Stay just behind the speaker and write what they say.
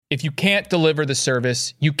if you can't deliver the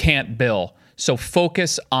service, you can't bill. So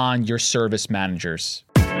focus on your service managers.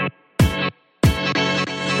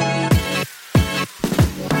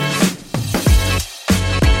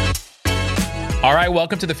 All right,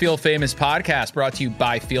 welcome to the Field Famous podcast, brought to you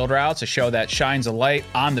by Field Routes, a show that shines a light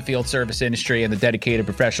on the field service industry and the dedicated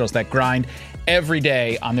professionals that grind every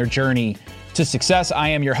day on their journey to success. I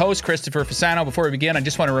am your host, Christopher Fasano. Before we begin, I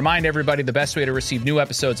just want to remind everybody the best way to receive new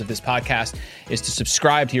episodes of this podcast is to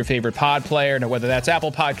subscribe to your favorite pod player. Now, whether that's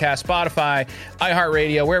Apple Podcasts, Spotify,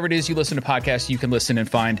 iHeartRadio, wherever it is you listen to podcasts, you can listen and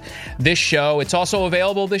find this show. It's also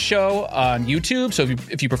available, this show, on YouTube. So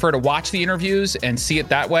if you prefer to watch the interviews and see it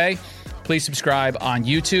that way, please subscribe on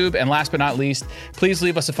YouTube. And last but not least, please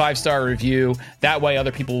leave us a 5-star review. That way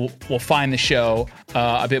other people will find the show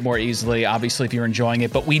a bit more easily, obviously, if you're enjoying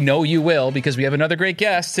it. But we know you will, because we have another great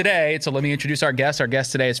guest today. So let me introduce our guest. Our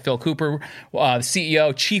guest today is Phil Cooper, the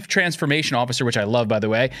CEO, Chief Transformation Officer, which I love, by the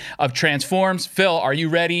way, of Transforms. Phil, are you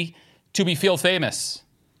ready to be field famous?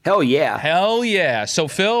 Hell yeah. Hell yeah. So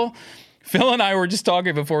Phil and I were just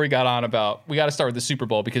talking before we got on about, we got to start with the Super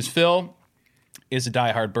Bowl, because Phil is a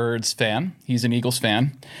diehard Birds fan. He's an Eagles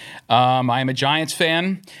fan. I am a Giants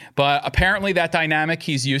fan, but apparently that dynamic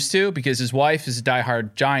he's used to, because his wife is a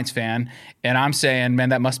diehard Giants fan, and I'm saying, man,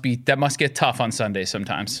 that must get tough on Sunday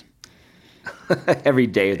sometimes. Every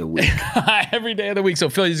day of the week. Every day of the week. So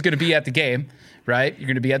Phil, he's going to be at the game, right? You're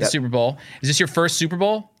going to be at the Super Bowl. Is this your first Super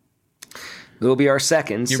Bowl? It will be our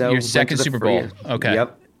second. Your second Super Bowl. Okay.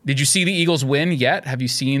 Yep. Did you see the Eagles win yet? Have you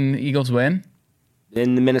seen the Eagles win?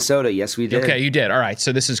 In Minnesota, yes, we did. Okay, you did. All right,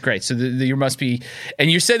 so this is great. So you must be, and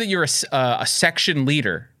you said that you're a section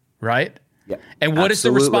leader, right? Yeah. And what is the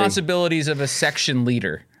absolutely. responsibilities of a section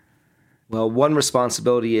leader? Well, one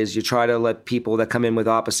responsibility is you try to let people that come in with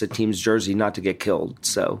opposite team's jersey not to get killed.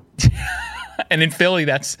 So. And in Philly,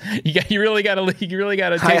 that's you really got to take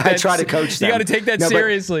that. I try to coach them. You got to take that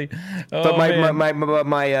seriously. But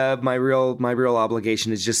my real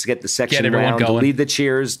obligation is just to get the section everyone round, to going. lead the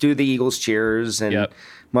cheers, do the Eagles cheers, and Yep.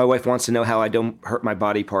 my wife wants to know how I don't hurt my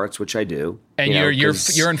body parts, which I do. And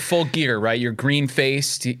you're in full gear, right? You're green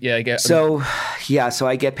faced. Yeah, I guess. So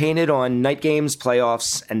I get painted on night games,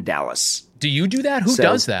 playoffs, and Dallas. Do you do that? Who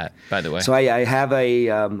does that, by the way? So I have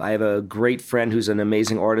a great friend who's an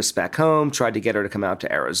amazing artist back home. Tried to get her to come out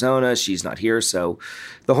to Arizona. She's not here, so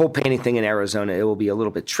the whole painting thing in Arizona, it will be a little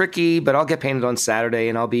bit tricky. But I'll get painted on Saturday,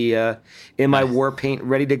 and I'll be in my war paint,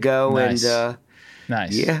 ready to go. Nice. And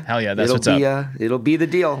nice. Yeah, Hell yeah, that's what's up. It'll be the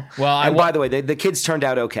deal. Well, by the way, the kids turned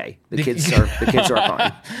out okay. The kids are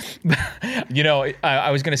fine. You know, I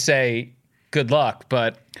was going to say good luck,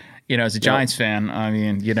 but. You know, as a Giants fan, I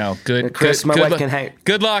mean, you know, Chris, my wife can hang.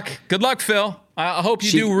 Good luck, Phil. I hope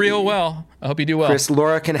you do real well. I hope you do well. Chris,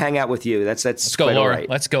 Laura can hang out with you. That's Let's go, quite Laura. all right.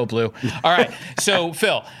 Let's go, Blue. All right. So,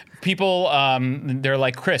 Phil, people, they're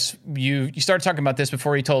like, Chris, you started talking about this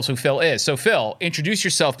before you told us who Phil is. So, Phil, introduce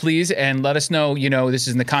yourself, please, and let us know. You know, this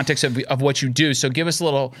is in the context of what you do. So, give us a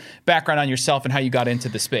little background on yourself and how you got into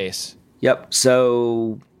the space. Yep.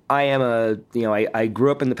 So. I am I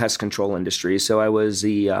grew up in the pest control industry. So I was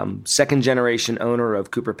the second generation owner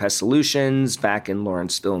of Cooper Pest Solutions back in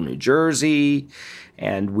Lawrenceville, New Jersey.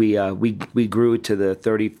 And we grew to the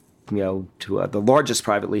the largest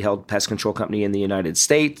privately held pest control company in the United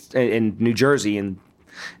States, in New Jersey, and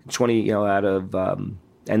 20, out of, and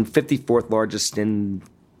 54th largest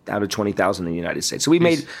out of 20,000 in the United States. So we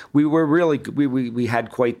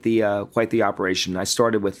had quite the operation. I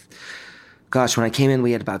started with, gosh, when I came in,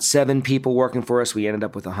 we had about 7 people working for us. We ended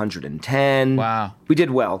up with 110. Wow. We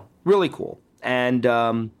did well. Really cool. And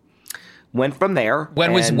went from there.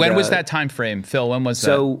 When was that time frame, Phil? When was that?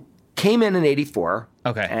 So came in 84.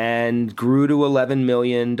 Okay. And grew to $11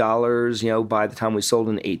 million, by the time we sold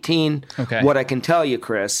in 18. Okay. What I can tell you,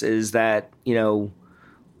 Chris, is that, a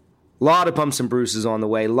lot of bumps and bruises on the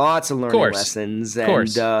way, lots of learning lessons. Of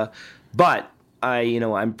course. But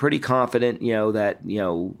I'm pretty confident, that,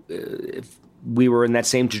 if we were in that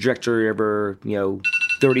same trajectory over,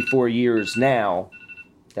 34 years now,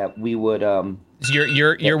 that we would.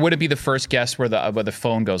 You're would it be the first guest where the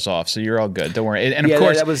phone goes off? So you're all good. Don't worry. And of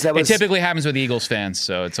course, that was, it typically happens with Eagles fans,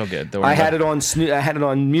 so it's all good. Don't worry. I had it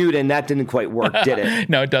on mute, and that didn't quite work, did it?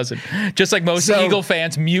 No, it doesn't. Just like most Eagle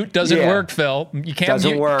fans, mute doesn't work, Phil. You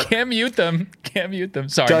can't work. Can't mute them. Can't mute them.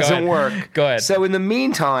 Sorry, doesn't work. Go ahead. So in the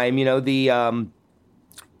meantime,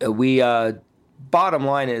 bottom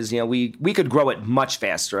line is, we could grow it much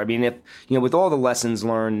faster. I mean, if, with all the lessons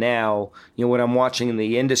learned now, what I'm watching in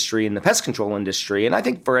the industry, in the pest control industry, and I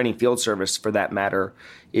think for any field service for that matter,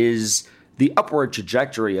 is the upward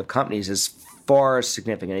trajectory of companies is far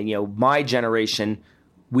significant. My generation,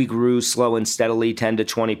 we grew slow and steadily, 10 to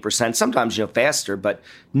 20%, sometimes, faster, but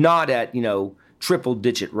not at, triple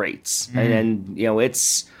digit rates. Mm-hmm. And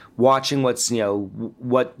it's watching what's,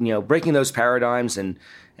 breaking those paradigms and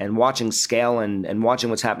watching scale and watching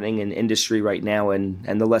what's happening in industry right now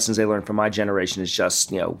and the lessons they learned from my generation is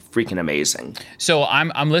just, freaking amazing. So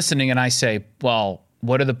I'm listening and I say, well,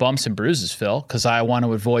 what are the bumps and bruises, Phil? Because I want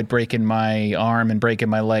to avoid breaking my arm and breaking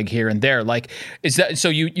my leg here and there. Like, is that so?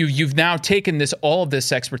 You've now taken all of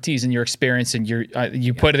this expertise and your experience, and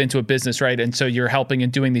you put it into a business, right? And so you're helping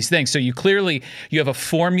and doing these things. So you have a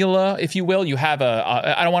formula, if you will. You have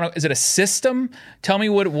I don't want to. Is it a system? Tell me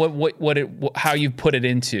how you put it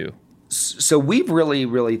into. So we've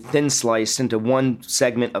really thin sliced into one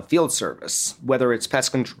segment of field service, whether it's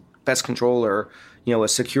pest control or a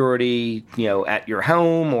security, at your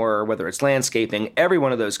home, or whether it's landscaping. Every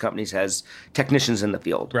one of those companies has technicians in the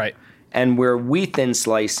field. Right. And where we thin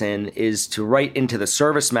slice in is to right into the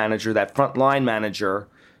service manager, that frontline manager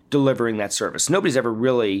delivering that service. Nobody's ever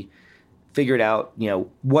really figured out,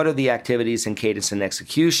 what are the activities and cadence and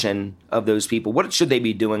execution of those people? What should they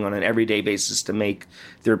be doing on an everyday basis to make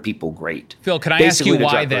their people great? Phil, can I ask you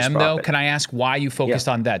why them, though? Can I ask why you focused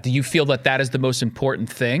on that? Do you feel that is the most important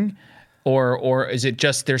thing? Or is it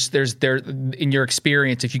just there's in your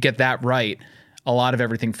experience, if you get that right, a lot of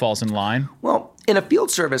everything falls in line? Well, in a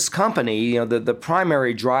field service company, the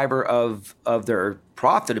primary driver of their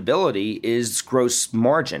profitability is gross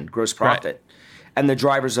margin, gross profit. Right. And the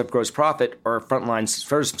drivers of gross profit are frontline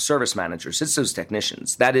service managers. It's those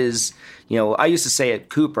technicians. That is, I used to say at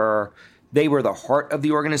Cooper, they were the heart of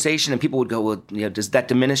the organization, and people would go, well, does that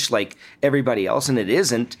diminish like everybody else? And it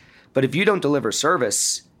isn't. But if you don't deliver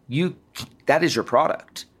service, that is your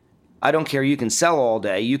product. I don't care. You can sell all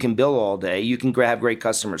day. You can bill all day. You can have great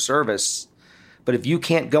customer service. But if you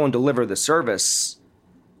can't go and deliver the service,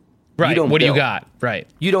 right. You don't what bill. Do you got? Right.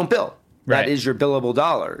 You don't bill. Right. That is your billable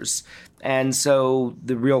dollars. And so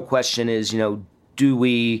the real question is,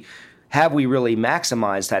 have we really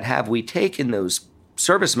maximized that? Have we taken those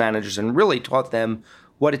service managers and really taught them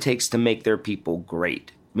what it takes to make their people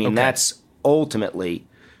great? I mean, That's ultimately,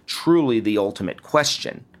 truly the ultimate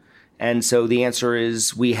question. And so the answer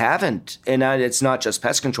is we haven't. And it's not just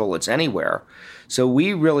pest control, it's anywhere. So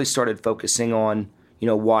we really started focusing on,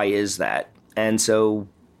 why is that? And so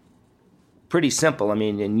pretty simple. I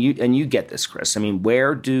mean, and you get this, Chris. I mean,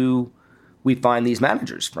 where do we find these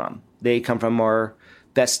managers from? They come from our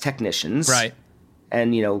best technicians. Right.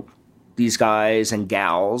 And, these guys and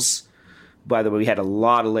gals. By the way, we had a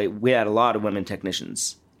lot of women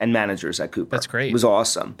technicians and managers at Cooper. That's great. It was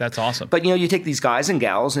awesome. That's awesome. But, you take these guys and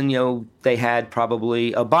gals and, they had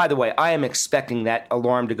probably, by the way, I am expecting that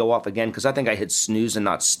alarm to go off again because I think I hit snooze and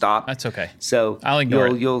not stop. That's okay. So I'll ignore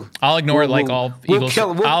it. I'll ignore it like all Eagles.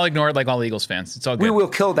 I'll ignore it like all Eagles fans. It's all good. We will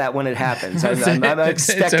kill that when it happens. I'm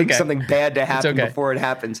expecting something bad to happen before it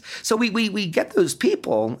happens. So we get those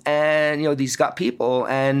people and, these got people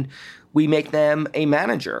and we make them a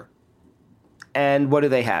manager. And what do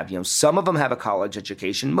they have? Some of them have a college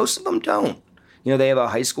education. Most of them don't. They have a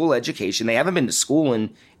high school education. They haven't been to school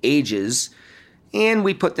in ages. And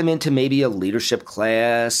we put them into maybe a leadership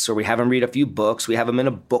class, or we have them read a few books. We have them in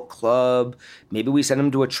a book club. Maybe we send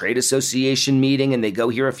them to a trade association meeting and they go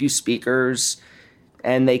hear a few speakers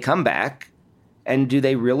and they come back. And do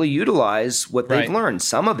they really utilize what they've learned?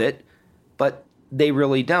 Some of it, but they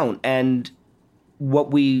really don't. And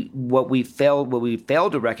what we failed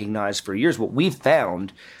to recognize for years, what we've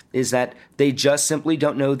found is that they just simply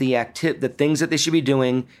don't know the things that they should be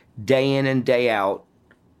doing day in and day out,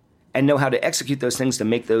 and know how to execute those things to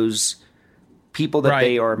make those people that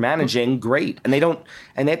they are managing great. And they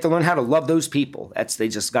have to learn how to love those people. They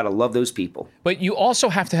just got to love those people. But you also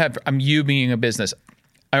have to have you being a business.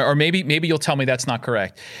 Or maybe you'll tell me that's not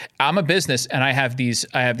correct. I'm a business and I have these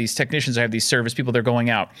technicians, I have these service people, they're going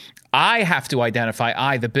out.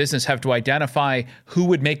 The business have to identify who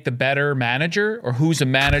would make the better manager or who's a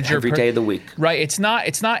manager every day of the week. Right. It's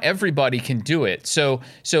not everybody can do it. So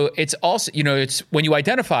it's also, it's when you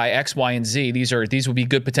identify X, Y, and Z, these would be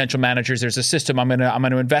good potential managers. There's a system. I'm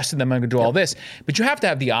gonna invest in them, I'm gonna do all this. But you have to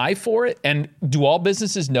have the eye for it. And do all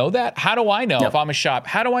businesses know that? How do I know if I'm a shop?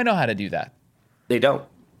 How do I know how to do that? They don't.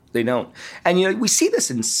 And, we see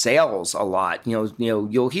this in sales a lot.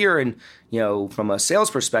 You'll hear from a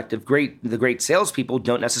sales perspective, the great salespeople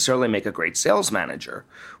don't necessarily make a great sales manager.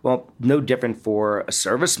 Well, no different for a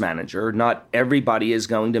service manager. Not everybody is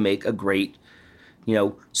going to make a great,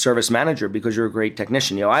 service manager because you're a great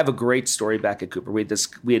technician. I have a great story back at Cooper.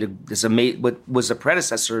 What was a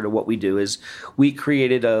predecessor to what we do is we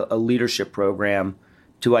created a leadership program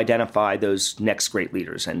to identify those next great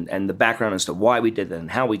leaders. And the background as to why we did that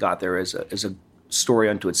and how we got there is a story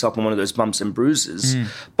unto itself and one of those bumps and bruises.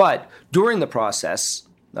 But during the process,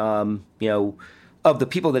 of the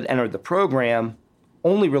people that entered the program,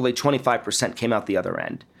 only really 25% came out the other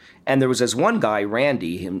end. And there was this one guy,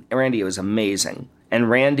 Randy. Randy was amazing. And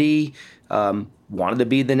Randy wanted to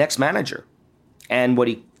be the next manager. And what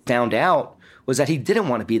he found out was that he didn't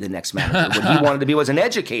want to be the next manager. What he wanted to be was an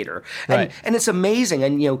educator. Right. And it's amazing.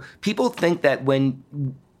 And, people think that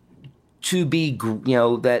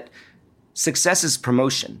that success is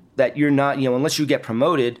promotion, that you're not, unless you get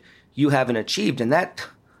promoted, you haven't achieved. And that,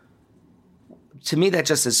 to me, that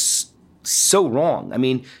just is so wrong. I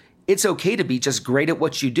mean, it's okay to be just great at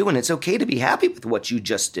what you do, and it's okay to be happy with what you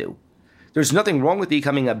just do. There's nothing wrong with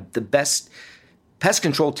becoming the best pest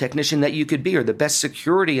control technician that you could be, or the best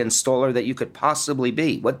security installer that you could possibly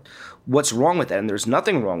be. What's wrong with that? And there's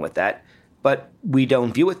nothing wrong with that, but we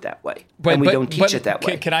don't view it that way, and we don't teach it that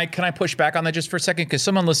way. Can I push back on that just for a second? Because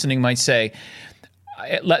someone listening might say,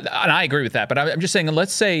 and I agree with that, but I'm just saying,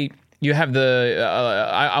 let's say you have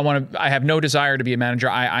I have no desire to be a manager.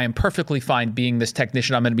 I am perfectly fine being this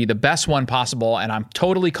technician. I'm going to be the best one possible, and I'm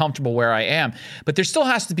totally comfortable where I am. But there still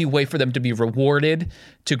has to be a way for them to be rewarded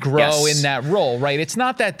to grow in that role, right? It's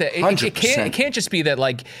not that it can't just be that,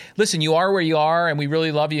 like, listen, you are where you are, and we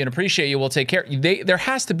really love you and appreciate you. We'll take care. There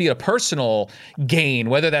has to be a personal gain,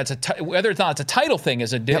 whether it's not a title thing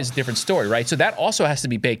is a different story, right? So that also has to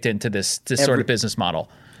be baked into this sort of business model.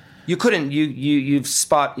 You couldn't. You've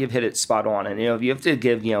hit it spot on, and you have to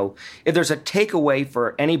give. If there's a takeaway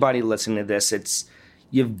for anybody listening to this, it's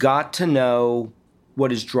you've got to know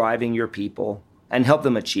what is driving your people and help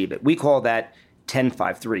them achieve it. We call that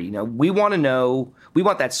 10-5-3. We want to know. We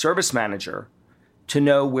want that service manager to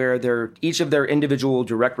know where each of their individual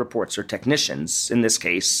direct reports or technicians, in this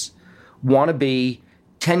case, want to be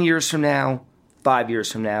 10 years from now, 5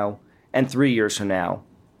 years from now, and 3 years from now,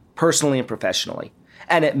 personally and professionally.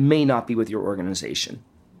 And it may not be with your organization.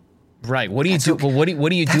 Right. What do you do? Well, what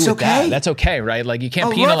do you do with that? That's okay, right? Like, you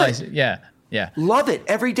can't penalize it. Yeah. Love it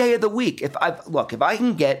every day of the week. If I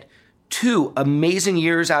can get 2 amazing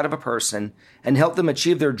years out of a person and help them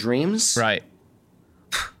achieve their dreams. Right.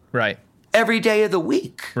 Right. Every day of the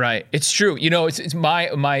week. Right. It's true. It's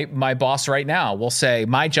my boss right now will say,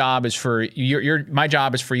 my job is for you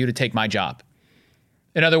to take my job.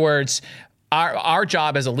 In other words, Our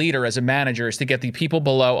job as a leader, as a manager, is to get the people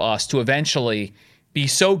below us to eventually be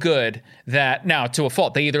so good that, now to a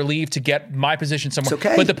fault, they either leave to get my position somewhere. It's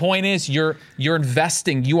okay. But the point is, you're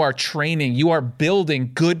investing, you are training, you are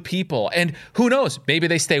building good people. And who knows, maybe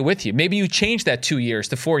they stay with you. Maybe you change that 2 years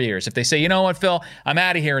to 4 years. If they say, you know what, Phil, I'm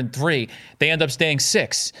out of here in 3, they end up staying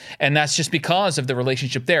 6. And that's just because of the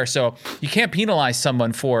relationship there. So you can't penalize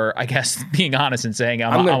someone for, I guess, being honest and saying,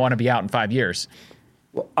 I want to be out in 5 years.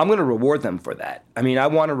 Well, I'm going to reward them for that. I mean, I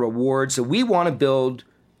want to reward. So we want to build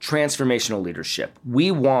transformational leadership.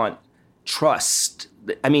 We want trust,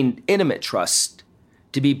 intimate trust,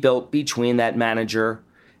 to be built between that manager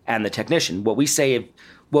and the technician. What we say,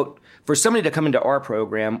 for somebody to come into our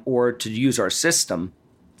program or to use our system,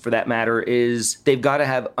 for that matter, is they've got to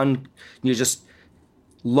have just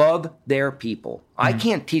love their people. Mm-hmm. I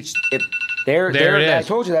can't teach if there it is. I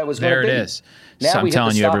told you that was going to be. There it is. So I'm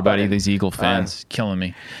telling you, everybody, these Eagle fans killing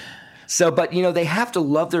me. So, but they have to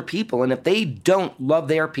love their people, and if they don't love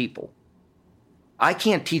their people, I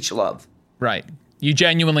can't teach love. Right. You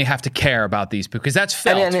genuinely have to care about these because that's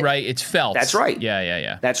felt, right? It's felt. That's right.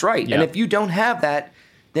 Yeah. That's right. Yeah. And if you don't have that,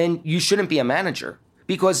 then you shouldn't be a manager,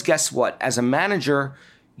 because guess what? As a manager,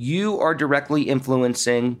 you are directly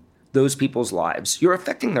influencing those people's lives. You're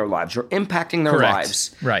affecting their lives. You're impacting their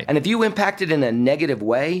lives. Right. And if you impact it in a negative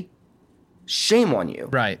way, shame on you.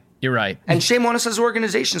 Right. You're right. And shame on us as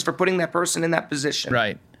organizations for putting that person in that position.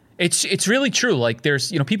 Right. It's really true. Like,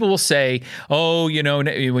 there's, people will say, oh,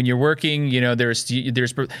 when you're working, there's,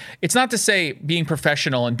 it's not to say being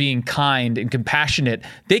professional and being kind and compassionate.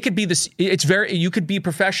 They could be this, you could be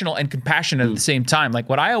professional and compassionate at the same time. Like,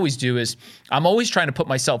 what I always do is I'm always trying to put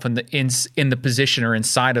myself in the position or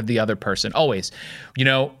inside of the other person. Always,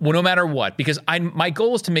 no matter what, because my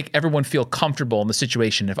goal is to make everyone feel comfortable in the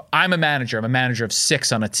situation. If I'm a manager of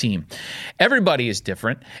 6 on a team. Everybody is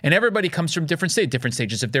different, and everybody comes from different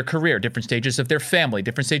stages of their career, different stages of their family,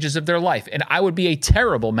 different stages of their life. And I would be a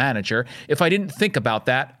terrible manager if I didn't think about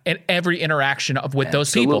that in every interaction with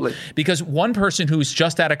those people. Because one person who's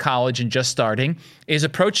just out of college and just starting is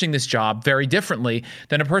approaching this job very differently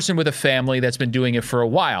than a person with a family that's been doing it for a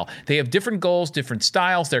while. They have different goals, different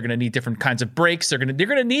styles. They're going to need different kinds of breaks. They're going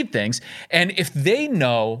to need things. And if they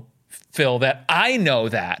know, Phil, that I know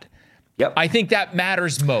that, Yep. I think that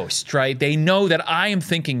matters most, right? They know that I am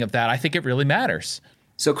thinking of that. I think it really matters.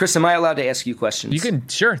 So, Chris, am I allowed to ask you questions? You can,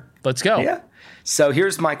 sure. Let's go. Yeah. So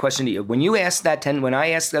here's my question to you. When I asked that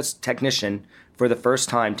technician for the first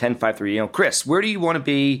time, 1053, Chris, where do you want to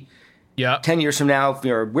be 10 years from now?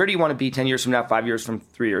 Or where do you want to be 10 years from now, 5 years from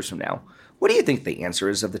 3 years from now? What do you think the answer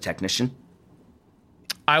is of the technician?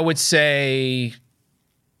 I would say,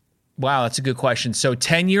 wow, that's a good question. So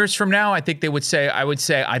 10 years from now, I think I would say,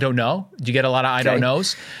 I don't know. Do you get a lot of I don't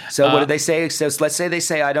knows? So what did they say? So let's say they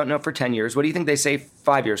say, I don't know for 10 years. What do you think they say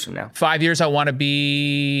 5 years from now? 5 years, I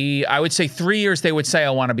would say 3 years, they would say, I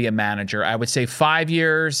want to be a manager. I would say 5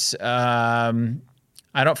 years, 5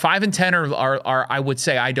 and 10 are I would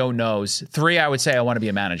say, I don't knows. 3, I would say, I want to be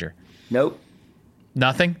a manager. Nope.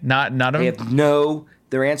 Nothing? None of them?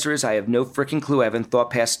 Their answer is, I have no freaking clue. I haven't thought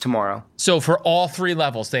past tomorrow. So for all 3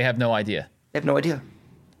 levels, they have no idea. They have no idea.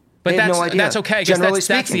 But that's okay. I guess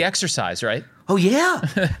that's the exercise, right? Oh yeah.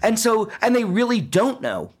 and they really don't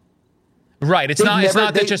know. Right. It's not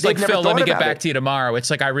that just like, Phil, let me get back to you tomorrow. It's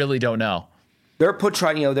like, I really don't know. They're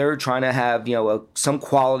they're trying to have, some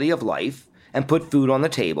quality of life and put food on the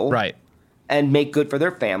table. Right. And make good for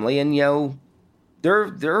their family. And,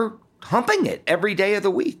 they're humping it every day of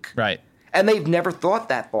the week. Right. And they've never thought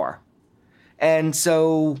that far. And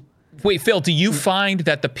so... Wait, Phil, do you find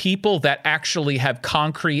that the people that actually have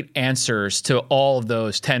concrete answers to all of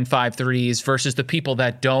those 10-5-3s versus the people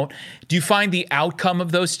that don't, do you find the outcome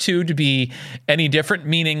of those two to be any different?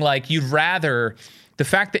 Meaning, like, you'd rather... The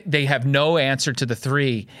fact that they have no answer to the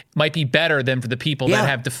 3 might be better than for the people that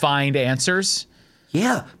have defined answers?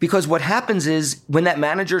 Yeah, because what happens is when that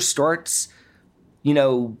manager starts,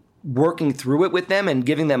 working through it with them and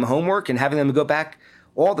giving them homework and having them go back,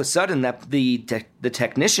 all of a sudden that the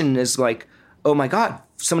technician is like, oh my God,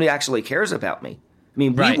 somebody actually cares about me. I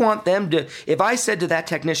mean, we want them to, if I said to that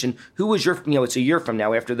technician, who was your, it's a year from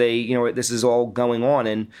now after they, this is all going on.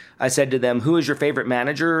 And I said to them, who is your favorite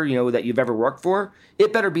manager, that you've ever worked for?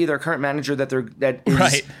 It better be their current manager that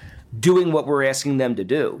is doing what we're asking them to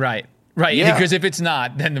do. Right. Right. Yeah. Because if it's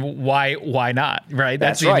not, then why not? Right.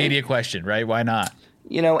 That's the immediate question, right? Why not?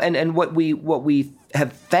 And what we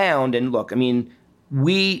have found, and look, I mean,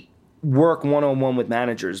 we work one-on-one with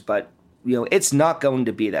managers, but it's not going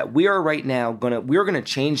to be that. We are right now we're going to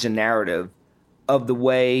change the narrative of the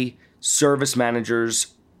way service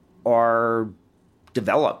managers are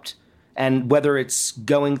developed. And whether it's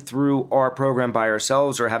going through our program by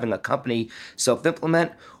ourselves or having a company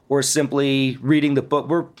self-implement or simply reading the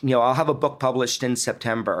book, I'll have a book published in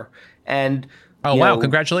September. And wow,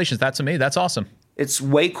 congratulations. That's amazing. That's awesome. It's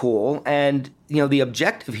way cool. And, the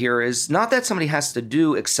objective here is not that somebody has to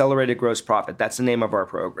do accelerated gross profit. That's the name of our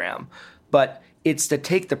program. But it's to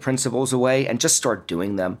take the principles away and just start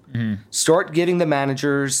doing them. Mm-hmm. Start giving the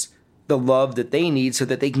managers the love that they need so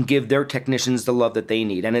that they can give their technicians the love that they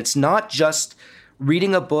need. And it's not just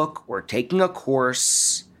reading a book or taking a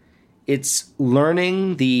course. It's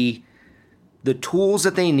learning the tools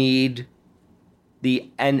that they need,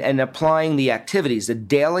 and applying the activities, the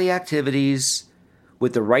daily activities,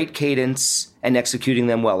 with the right cadence and executing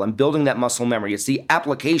them well and building that muscle memory. It's the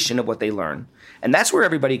application of what they learn. And that's where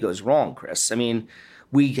everybody goes wrong, Chris. I mean,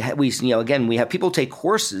 we have people take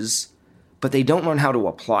courses, but they don't learn how to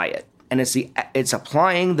apply it. And it's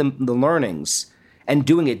applying the learnings and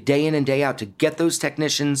doing it day in and day out to get those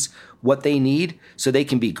technicians what they need so they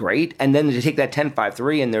can be great. And then to take that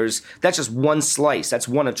 10-5-3 and that's just one slice. That's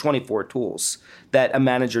one of 24 tools that a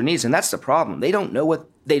manager needs. And that's the problem. They don't know what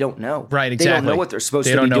they don't know. Right, exactly. They don't know what they're supposed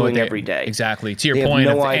to be doing every day. Exactly. To your point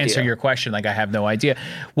of answering your question, like, I have no idea.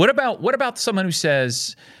 What about someone who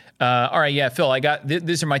says, all right, yeah, Phil, I got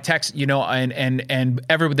these are my texts, and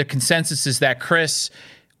the consensus is that Chris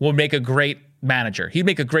will make a great manager. He'd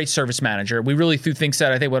make a great service manager. We really threw things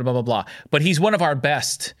out, I think, blah, blah, blah. But he's one of our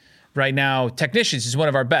best right now. Technicians is one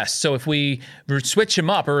of our best. So if we switch him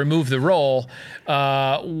up or remove the role,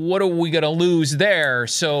 what are we going to lose there?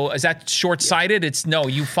 So is that short-sighted? It's no,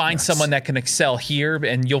 you find someone that can excel here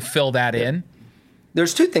and you'll fill that in.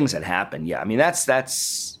 There's 2 things that happen. Yeah. I mean,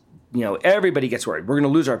 that's everybody gets worried. We're going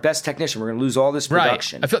to lose our best technician. We're going to lose all this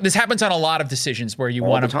production. Right. I feel this happens on a lot of decisions where you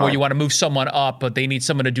want to move someone up, but they need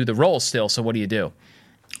someone to do the role still. So what do you do?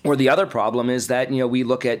 Or the other problem is that, we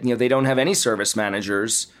look at, they don't have any service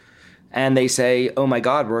managers and they say, oh my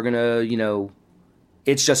God, we're going to,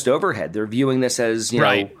 it's just overhead. They're viewing this as,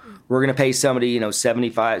 we're going to pay somebody,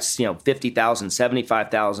 75, 50,000,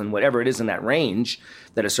 75,000, whatever it is in that range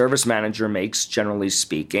that a service manager makes, generally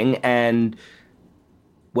speaking. And,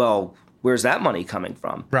 well, where's that money coming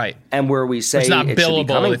from? Right. And where we say it's not it should be billable,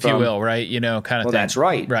 coming if from, you will, right? Kind of thing. That's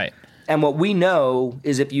right. Right. And what we know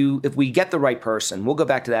is if we get the right person, we'll go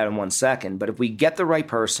back to that in 1 second, but if we get the right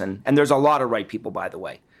person, and there's a lot of right people, by the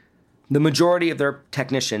way, the majority of their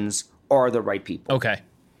technicians are the right people. Okay.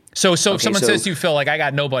 So if someone says to you, Phil, like, I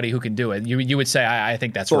got nobody who can do it, you would say, I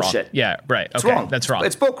think that's bullshit. Wrong. Yeah, right. Okay. It's wrong. That's wrong.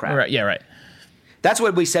 It's bullcrap. Right. Yeah, right. That's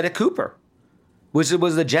what we said at Cooper, which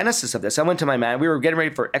was the genesis of this. I went to my man. We were getting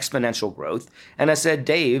ready for exponential growth. And I said,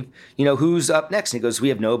 Dave, who's up next? And he goes, we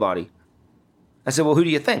have nobody. I said, well, who do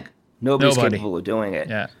you think? Nobody's capable of doing it.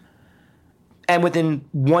 Yeah. And within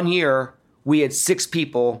 1 year, we had 6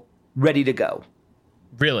 people ready to go.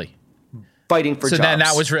 Really? Fighting for jobs. So then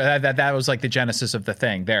that was like the genesis of the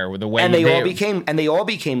thing there, with the way. And they all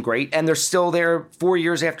became great, and they're still there 4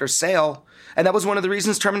 years after sale. And that was one of the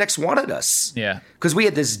reasons Terminix wanted us. Yeah. Because we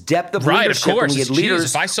had this depth of right, leadership. Of course. And we had leaders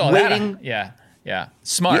if I saw waiting. That. Yeah.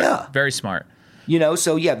 Smart. Yeah. Very smart.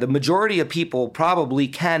 So the majority of people probably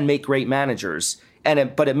can make great managers,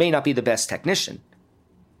 but it may not be the best technician.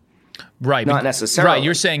 Right. Not necessarily. Right.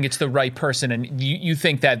 You're saying it's the right person, and you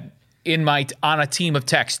think that on a team of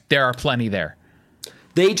techs, there are plenty there.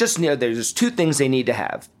 They just there's 2 things they need to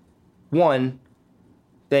have. One,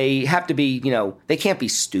 they have to be, they can't be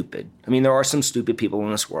stupid. I mean, there are some stupid people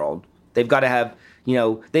in this world. They've got to have,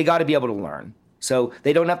 they got to be able to learn. So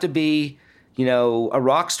they don't have to be, a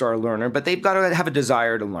rock star learner, but they've got to have a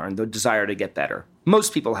desire to learn, the desire to get better.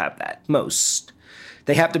 Most people have that. Most.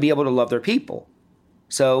 They have to be able to love their people.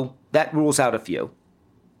 So that rules out a few.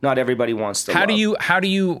 Not everybody wants to. How do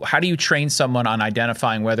you train someone on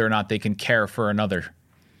identifying whether or not they can care for another?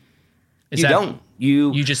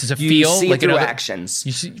 You just as a feel, see like it through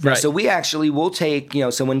actions. Right. So we actually will take,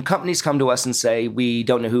 so when companies come to us and say we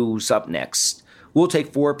don't know who's up next, we'll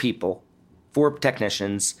take 4 people, 4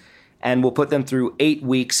 technicians, and we'll put them through 8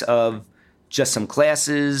 weeks of just some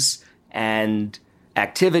classes and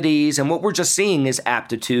activities. And what we're just seeing is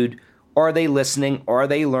aptitude. Are they listening? Are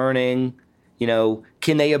they learning?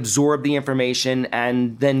 Can they absorb the information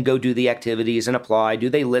and then go do the activities and apply? Do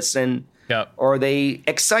they listen? Yep. Or are they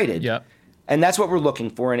excited? Yep. And that's what we're looking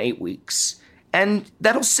for in 8 weeks. And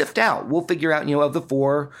that'll sift out. We'll figure out, of the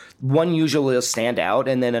 4, one usually will stand out,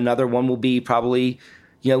 and then another one will be probably,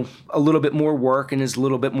 a little bit more work and is a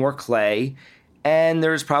little bit more clay. And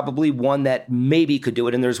there's probably one that maybe could do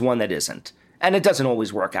it, and there's one that isn't. And it doesn't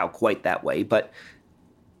always work out quite that way, but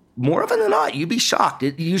more often than not, you'd be shocked.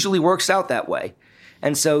 It usually works out that way.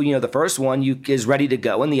 And so, the first one is ready to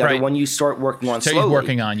go, and the other one you start working on slowly. So you're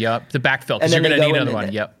working on, the backfill, because you're going to need another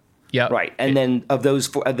one. Yep. Right. And then of those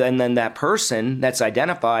 4, and then that person that's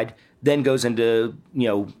identified then goes into,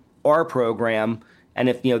 our program. And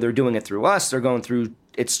if, they're doing it through us, they're going through,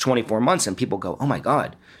 it's 24 months, and people go, oh my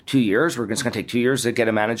God, 2 years? It's going to take 2 years to get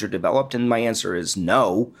a manager developed? And my answer is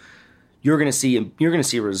no. You're going to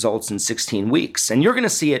see results in 16 weeks, and you're going to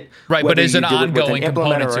see it. Right, but there's an ongoing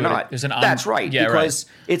component to it. That's right, because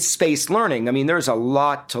it's spaced learning. I mean, there's a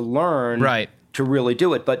lot to learn to really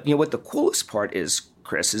do it. But what the coolest part is,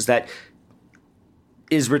 Chris,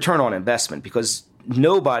 is return on investment, because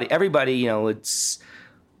everybody, it's,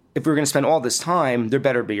 if we're going to spend all this time, there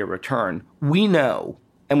better be a return. We know,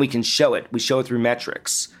 and we can show it. We show it through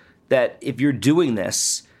metrics that if you're doing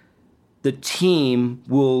this, the team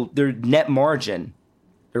their net margin,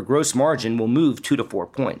 their gross margin will move 2 to 4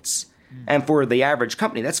 points. And for the average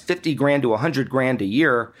company, that's $50,000 to $100,000 a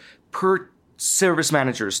year per service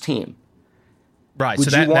manager's team. Right.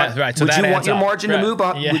 Would you want your margin to move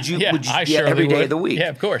up? Yeah. Would you surely every day would. of the week? Yeah,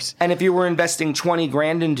 of course. And if you were investing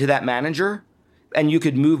 $20,000 into that manager, and you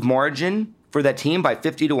could move margin for that team by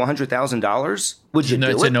 $50,000 to $100,000, would you do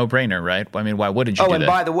it? It's a no-brainer, right? I mean, why wouldn't you do that? Oh, and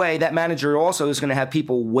by the way, that manager also is going to have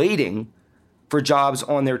people waiting for jobs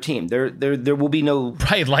on their team. There will be no...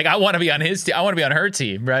 Right, like I want to be on his team. I want to be on her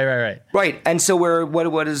team. Right. Right, and so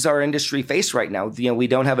what is our industry face right now? We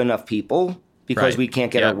don't have enough people because we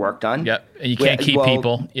can't get our work done. Yep, and you can't keep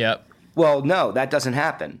people. Yep. Well, no, that doesn't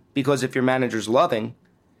happen, because if your manager's loving...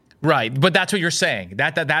 Right, but that's what you're saying.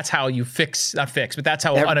 That's how you but that's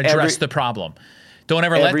how unaddress the problem. Don't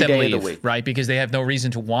ever let them leave, right? Because they have no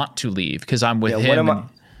reason to want to leave, because I'm with him.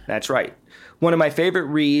 That's right. One of my favorite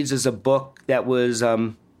reads is a book that was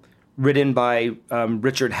written by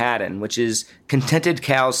Richard Haddon, which is "Contented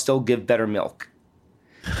Cows Still Give Better Milk,"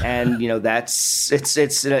 and it's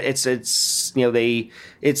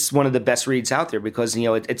one of the best reads out there, because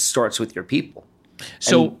it starts with your people.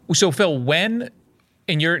 So Phil, when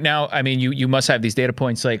and you're now, I mean, you must have these data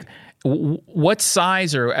points. Like, what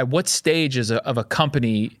size or at what stage of a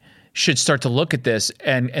company should start to look at this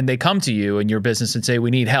and they come to you in your business and say, we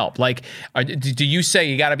need help? Like, do you say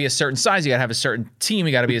you got to be a certain size, you got to have a certain team,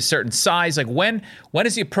 you got to be a certain size? Like when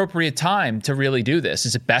is the appropriate time to really do this?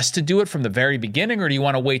 Is it best to do it from the very beginning, or do you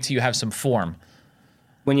want to wait till you have some form?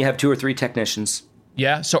 When you have 2 or 3 technicians.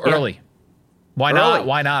 Yeah. So early. Why not?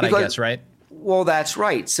 Why not? Because, I guess, right? Well, that's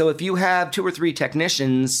right. So if you have 2 or 3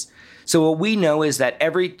 technicians, so what we know is that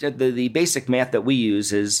the basic math that we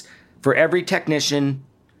use is for every technician,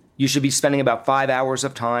 you should be spending about 5 hours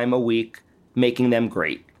of time a week making them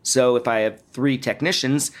great. So if I have 3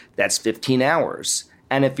 technicians, that's 15 hours.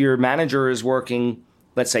 And if your manager is working,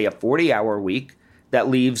 let's say a 40-hour week, that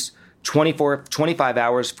leaves 25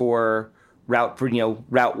 hours for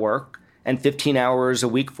route work and 15 hours a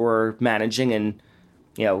week for managing. And,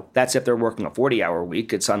 that's if they're working a 40-hour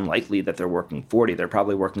week. It's unlikely that they're working 40. They're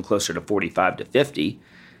probably working closer to 45 to 50.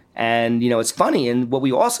 And, it's funny. And what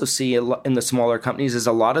we also see in the smaller companies is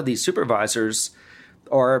a lot of these supervisors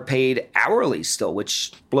are paid hourly still,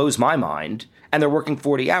 which blows my mind. And they're working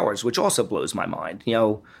 40 hours, which also blows my mind.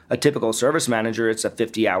 A typical service manager, it's a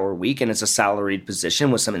 50-hour week and it's a salaried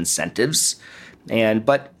position with some incentives.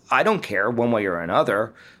 But I don't care one way or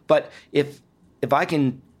another. But if I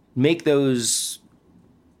can make those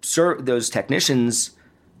technicians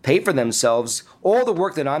pay for themselves, all the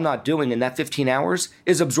work that I'm not doing in that 15 hours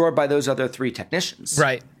is absorbed by those other 3 technicians.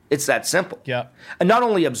 Right. It's that simple. Yeah. And not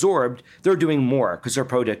only absorbed, they're doing more because their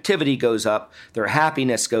productivity goes up, their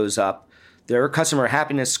happiness goes up, their customer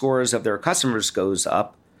happiness scores of their customers goes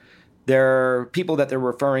up. Their people that they're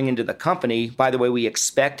referring into the company, by the way, we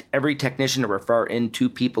expect every technician to refer in 2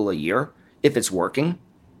 people a year if it's working.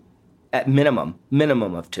 At minimum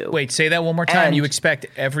of 2. Wait, say that one more time. And you expect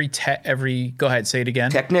every go ahead, say it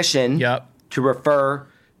again. Technician to refer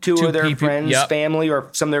 2 of their friends, family, or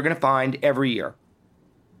some they're going to find every year.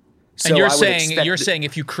 So and you're saying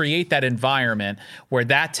if you create that environment where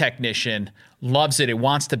that technician loves it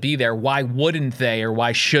wants to be there, why wouldn't they or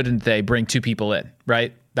why shouldn't they bring 2 people in,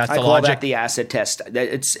 right? That's the logic. I call that the acid test.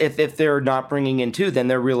 It's if they're not bringing in 2, then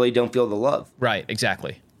they really don't feel the love. Right,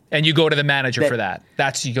 exactly. And you go to the manager for that.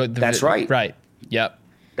 That's right. Right. Yep.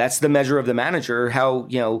 That's the measure of the manager. How,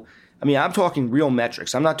 I'm talking real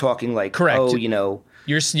metrics. I'm not talking like, correct.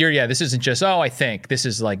 This isn't just, I think. This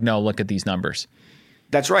is like, no, look at these numbers.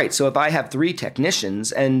 That's right. So if I have 3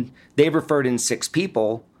 technicians and they've referred in 6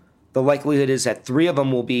 people, the likelihood is that 3 of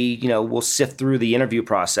them will be, will sift through the interview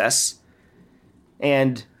process.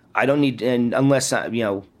 And I don't need, and unless,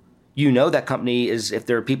 that company is, if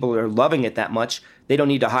there are people that are loving it that much, they don't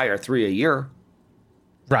need to hire 3 a year.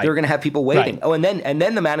 Right. They're going to have people waiting. Right. Oh, and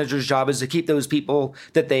then the manager's job is to keep those people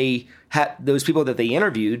that they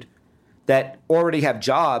interviewed that already have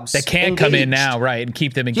jobs that can't come in now, right, and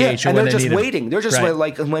keep them engaged. Yeah, and they're just waiting. They're just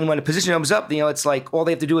like when a position opens up, it's like all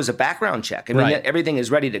they have to do is a background check. I mean, everything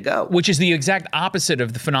is ready to go. Which is the exact opposite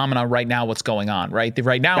of the phenomenon right now. What's going on, right?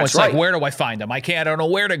 Right now, it's like, where do I find them? I don't know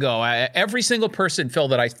where to go. Every single person, Phil,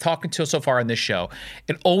 that I've talked to so far in this show,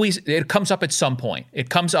 it comes up at some point. It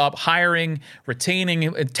comes up hiring,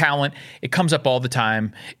 retaining talent. It comes up all the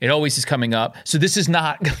time. It always is coming up. So this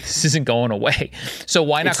isn't going away. So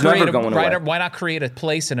why not why not create a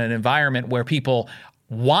place and an environment where people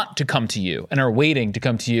want to come to you and are waiting to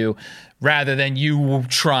come to you rather than you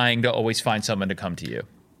trying to always find someone to come to you?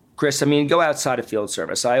 Chris, go outside of field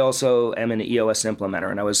service. I also am an EOS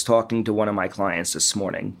implementer, and I was talking to one of my clients this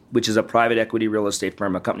morning, which is a private equity real estate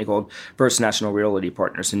firm, a company called First National Realty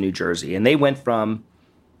Partners in New Jersey. And they went from,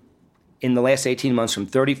 in the last 18 months, from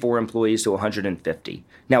 34 employees to 150.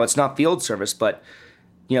 Now, it's not field service, but,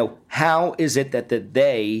 how is it that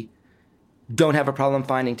they don't have a problem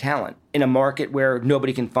finding talent in a market where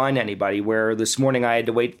nobody can find anybody, where this morning I had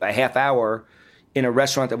to wait a half hour in a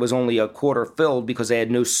restaurant that was only a quarter filled because they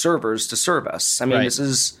had no servers to serve us.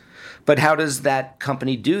 But how does that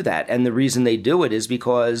company do that? And the reason they do it is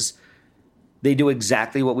because they do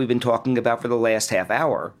exactly what we've been talking about for the last half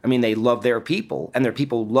hour. They love their people and their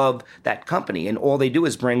people love that company. And all they do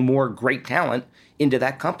is bring more great talent into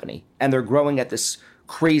that company. And they're growing at this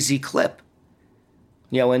crazy clip.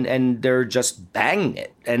 And they're just banging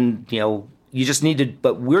it. And, you just need to,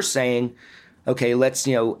 but we're saying, okay, let's,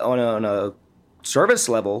 on a service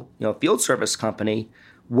level, field service company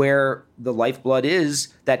where the lifeblood is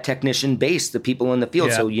that technician base, the people in the field.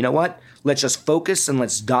 Yeah. So you know what? Let's just focus and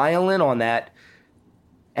let's dial in on that.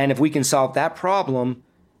 And if we can solve that problem,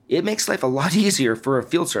 it makes life a lot easier for a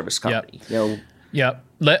field service company. Yep. Yep.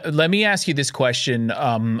 Let me ask you this question,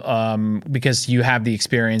 because you have the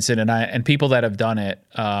experience in it, and people that have done it.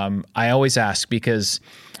 I always ask because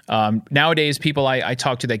Nowadays, people I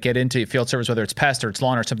talk to that get into field service, whether it's pest or it's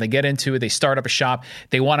lawn or something, they get into it, they start up a shop,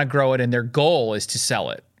 they want to grow it, and their goal is to sell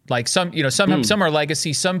it. Like some are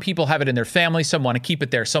legacy. Some people have it in their family. Some want to keep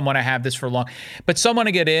it there. Some want to have this for long. But some want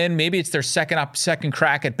to get in. Maybe it's their second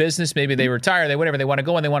crack at business. Maybe they retire. They want to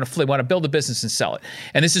go and they want to build a business and sell it.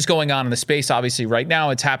 And this is going on in the space. Obviously, right now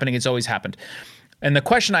it's happening. It's always happened. And the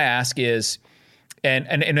question I ask is, and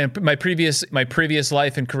in my previous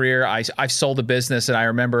life and career, I've sold a business, and I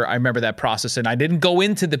remember that process, and I didn't go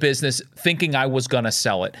into the business thinking I was going to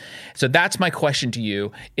sell it. So that's my question to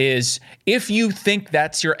you is, if you think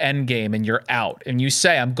that's your end game and you're out and you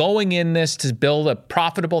say, I'm going in this to build a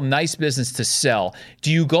profitable, nice business to sell,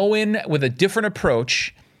 do you go in with a different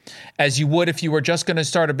approach as you would if you were just going to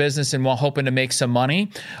start a business and hoping to make some money?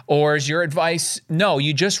 Or is your advice, no,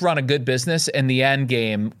 you just run a good business and the end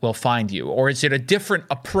game will find you? Or is it a different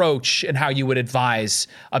approach in how you would advise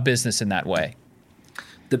a business in that way?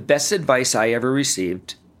 The best advice I ever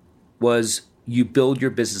received was, you build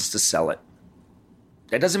your business to sell it.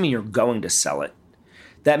 That doesn't mean you're going to sell it.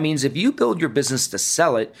 That means if you build your business to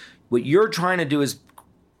sell it, what you're trying to do is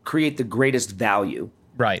create the greatest value.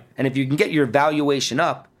 Right. And if you can get your valuation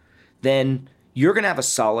up, then you're going to have a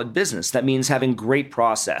solid business. That means having great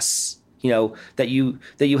process. That you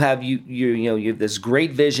have this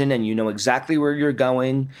great vision, and you know exactly where you're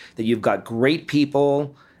going. That you've got great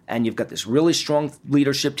people, and you've got this really strong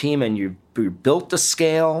leadership team, and you're built to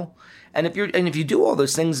scale. And if you do all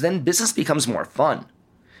those things, then business becomes more fun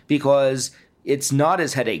because it's not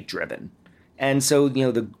as headache driven. And so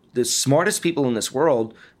the smartest people in this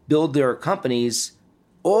world build their companies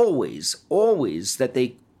always that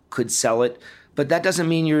they could sell it. But that doesn't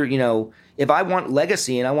mean if I want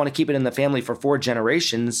legacy and I want to keep it in the family for 4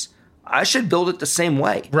 generations, I should build it the same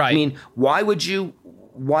way. Right. I mean, why would you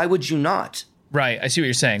not? Right. I see what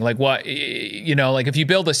you're saying. Like what, like if you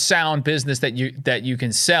build a sound business that you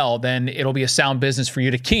can sell, then it'll be a sound business for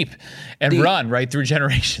you to keep and run right through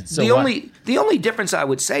generations. So the only difference I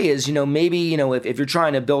would say is, maybe, if you're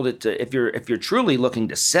trying to build it if you're truly looking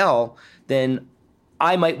to sell, then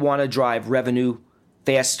I might want to drive revenue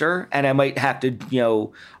faster, and I might have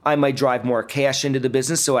to, I might drive more cash into the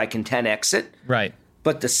business so I can 10x it. Right.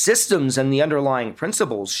 But the systems and the underlying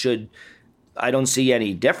principles I don't see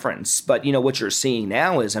any difference. But, what you're seeing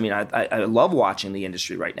now is, I love watching the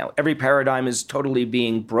industry right now. Every paradigm is totally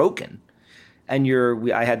being broken. And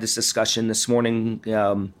I had this discussion this morning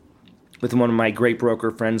with one of my great broker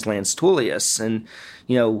friends, Lance Tullius. And,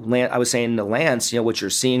 I was saying to Lance, what you're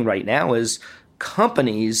seeing right now is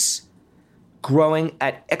companies growing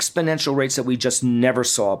at exponential rates that we just never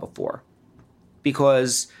saw before,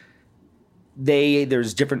 because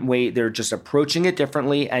there's different way, they're just approaching it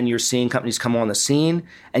differently, and you're seeing companies come on the scene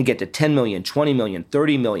and get to 10 million, 20 million,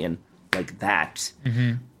 30 million like that.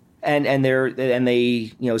 Mm-hmm.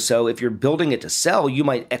 And so if you're building it to sell, you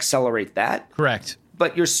might accelerate that. Correct.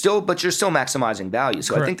 But you're still maximizing value.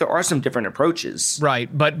 So correct. I think there are some different approaches.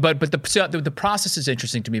 Right. But the process is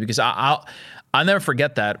interesting to me, because I'll never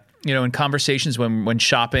forget that, in conversations when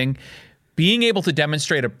shopping, being able to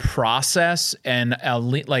demonstrate a process and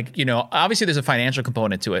obviously there's a financial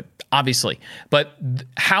component to it, obviously, but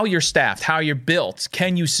how you're staffed, how you're built,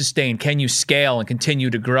 can you sustain, can you scale and continue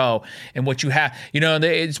to grow, and what you have,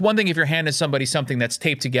 it's one thing if you're handing somebody something that's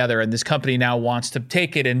taped together and this company now wants to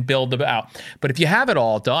take it and build it out. But if you have it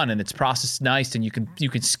all done and it's processed nice and you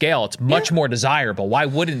can scale, it's much more desirable. Why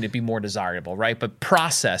wouldn't it be more desirable, right? But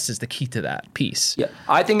process is the key to that piece. Yeah,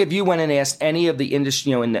 I think if you went and asked any of the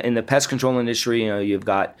industry, in the pest control industry, you've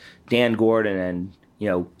got Dan Gordon and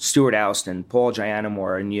Stuart Oust and Paul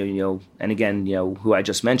Gianamore and and again who I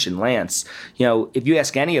just mentioned, Lance. If you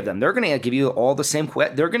ask any of them, they're going to give you all the same.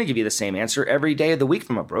 They're going to give you the same answer every day of the week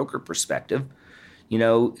from a broker perspective.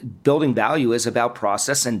 Building value is about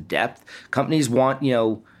process and depth. Companies want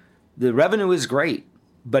the revenue is great,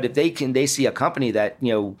 but if they see a company that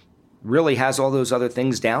really has all those other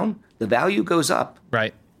things down, the value goes up.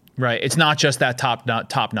 Right. Right. It's not just that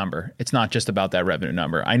top number. It's not just about that revenue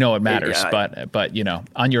number. I know it matters, but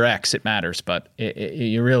on your X it matters. But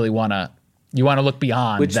you really want to look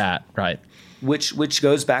beyond that, right? Which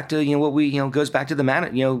goes back to what we goes back to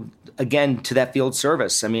the again to that field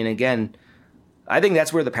service. I mean, again, I think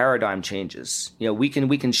that's where the paradigm changes. We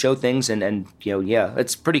can show things and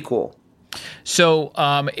it's pretty cool. So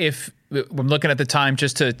if I'm looking at the time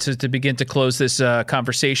just to begin to close this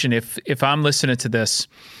conversation, if I'm listening to this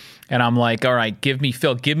and I'm like, all right, give me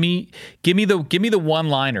the one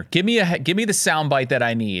liner, give me the soundbite that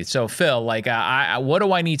I need. So Phil, like, what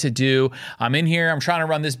do I need to do? I'm in here, I'm trying to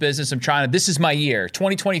run this business. This is my year.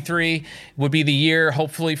 2023 would be the year,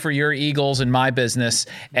 hopefully, for your Eagles and my business,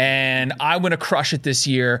 and I'm going to crush it this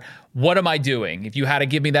year. What am I doing? If you had to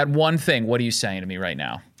give me that one thing, what are you saying to me right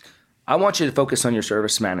now? I want you to focus on your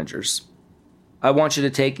service managers. I want you to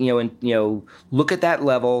take, look at that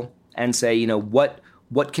level and say, what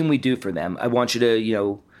can we do for them? I want you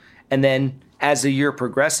to, and then as the year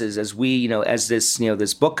progresses, as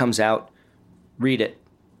this book comes out, read it,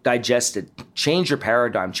 digest it, change your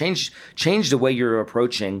paradigm, change the way you're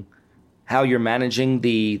approaching how you're managing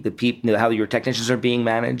the people, how your technicians are being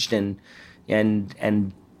managed, and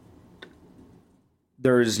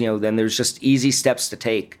there's, then there's just easy steps to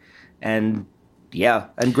take, and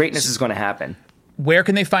greatness is going to happen. Where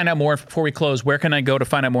can they find out more before we close? Where can I go to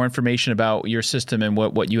find out more information about your system and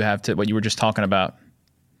what you were just talking about?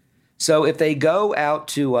 So if they go out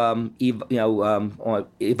to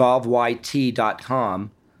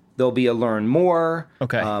evolveyt.com, there'll be a learn more.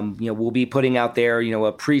 Okay. We'll be putting out there,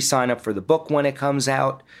 a pre-sign up for the book when it comes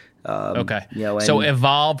out. Okay. So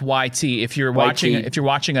Evolve YT. If you're watching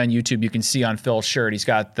on YouTube, you can see on Phil's shirt, he's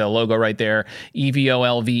got the logo right there,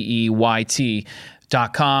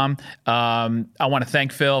 EVOLVEYT.com. I want to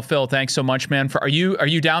thank Phil. Phil, thanks so much, man. Are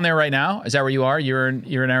you down there right now? Is that where you are? You're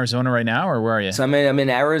in Arizona right now, or where are you? So I'm in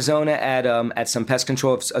Arizona at some pest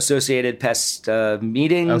control associated pest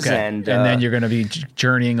meetings, okay. and then you're going to be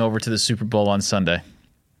journeying over to the Super Bowl on Sunday.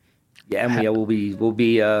 Yeah, and we'll be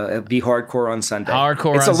hardcore on Sunday.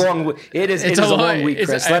 Hardcore. It is a long week,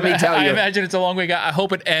 Chris. Let me tell you. I imagine it's a long week. I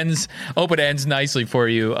hope it ends nicely for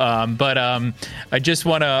you. But I just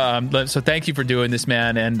want to. So thank you for doing this,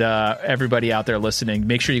 man, and everybody out there listening.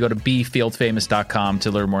 Make sure you go to BeFieldFamous.com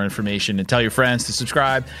to learn more information, and tell your friends to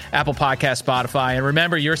subscribe. Apple Podcast, Spotify, and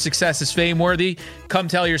remember, your success is fame worthy. Come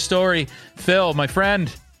tell your story, Phil, my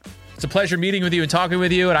friend. It's a pleasure meeting with you and talking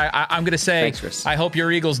with you. And I'm going to say, thanks, Chris. I hope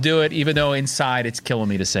your Eagles do it, even though inside it's killing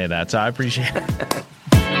me to say that. So I appreciate it.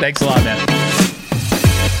 Thanks a lot, man.